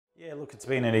Yeah, look, it's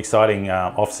been an exciting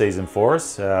off-season for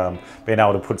us. Being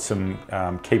able to put some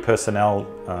key personnel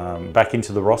back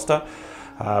into the roster.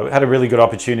 We had a really good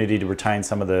opportunity to retain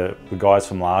some of the guys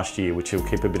from last year, which will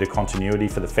keep a bit of continuity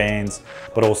for the fans,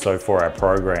 but also for our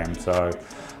program. So,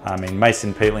 I mean,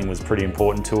 Mason Peatling was pretty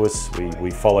important to us. We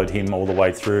followed him all the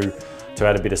way through to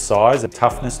add a bit of size and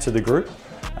toughness to the group.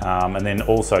 And then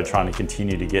also trying to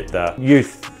continue to get the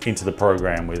youth into the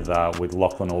program with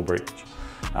Lachlan Albridge.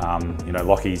 You know,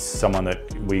 Lockie's someone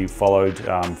that we followed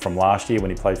from last year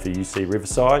when he played for UC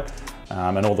Riverside,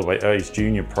 and all the way his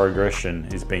junior progression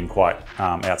has been quite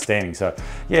outstanding. So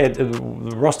yeah, the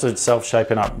roster itself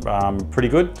shaping up pretty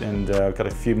good, and got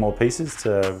a few more pieces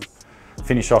to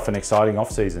finish off an exciting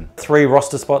off-season. 3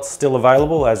 roster spots still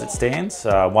available as it stands,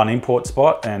 1 import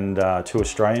spot and 2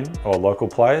 Australian or local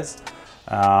players.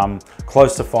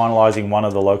 Close to finalising 1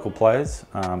 of the local players,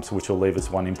 so which will leave us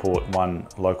 1 import, 1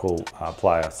 local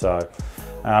player. So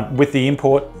with the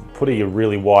import, putting a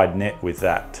really wide net with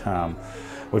that.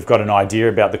 We've got an idea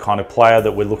about the kind of player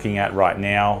that we're looking at right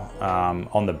now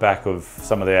on the back of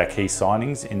some of our key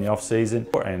signings in the off-season,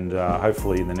 and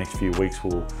hopefully in the next few weeks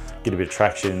we'll get a bit of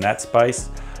traction in that space.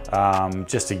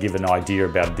 Just to give an idea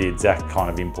about the exact kind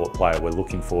of import player we're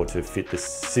looking for to fit the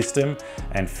system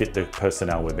and fit the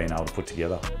personnel we've been able to put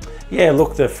together. Yeah,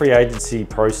 look, the free agency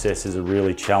process is a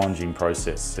really challenging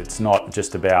process. It's not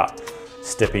just about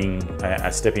stepping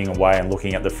away and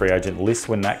looking at the free agent list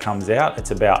when that comes out.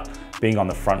 It's about being on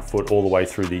the front foot all the way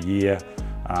through the year,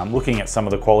 looking at some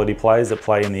of the quality players that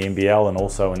play in the NBL and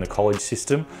also in the college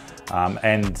system,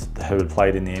 and who had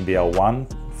played in the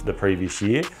NBL1 for the previous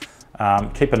year.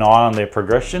 Keep an eye on their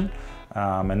progression,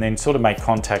 and then sort of make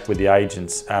contact with the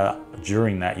agents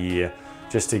during that year,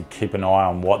 just to keep an eye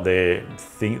on what their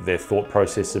thought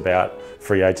process about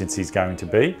free agency is going to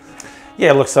be.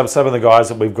 Yeah, look, some of the guys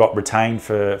that we've got retained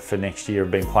for next year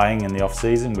have been playing in the off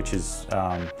season, which is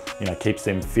you know, keeps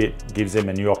them fit, gives them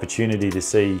a new opportunity to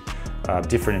see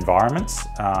different environments,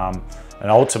 and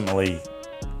ultimately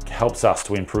helps us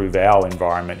to improve our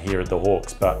environment here at the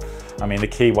Hawks. But I mean, the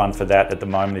key one for that at the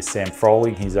moment is Sam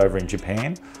Froling. He's over in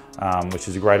Japan, which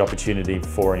is a great opportunity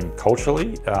for him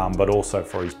culturally, but also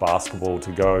for his basketball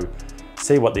to go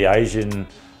see what the Asian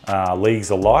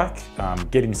leagues are like,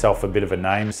 get himself a bit of a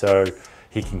name so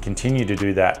he can continue to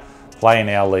do that, play in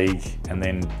our league, and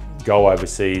then go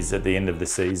overseas at the end of the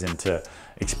season to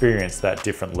experience that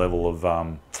different level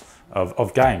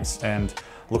of games. And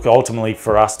look, ultimately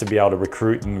for us to be able to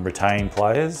recruit and retain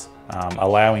players,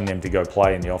 allowing them to go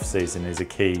play in the off-season is a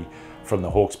key from the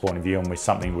Hawks point of view, and was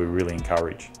something we really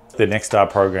encourage. The Next Star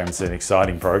program is an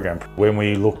exciting program. When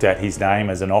we looked at his name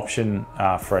as an option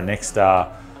for a Next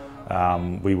Star,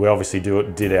 we obviously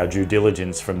did our due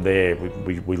diligence from there.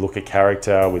 We look at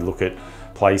character, we look at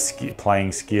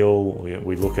playing skill,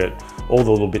 we look at all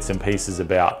the little bits and pieces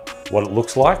about what it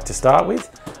looks like to start with.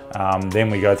 Then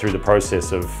we go through the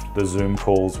process of the Zoom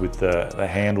calls with the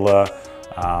handler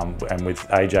and with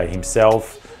AJ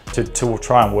himself to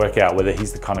try and work out whether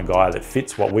he's the kind of guy that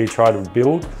fits what we try to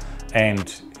build,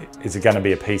 and is it going to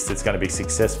be a piece that's going to be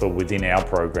successful within our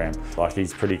program. Like,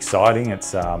 he's pretty exciting.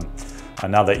 It's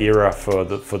another era for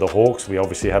the Hawks. We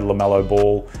obviously had LaMelo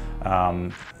Ball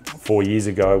 4 years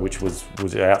ago, which was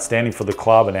outstanding for the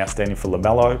club and outstanding for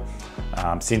LaMelo.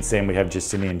 Since then, we have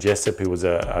Justinian Jessup, who was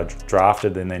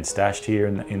drafted and then stashed here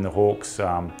in the Hawks.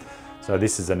 So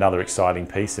this is another exciting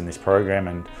piece in this program,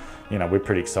 and you know, we're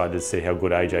pretty excited to see how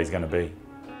good AJ is going to be.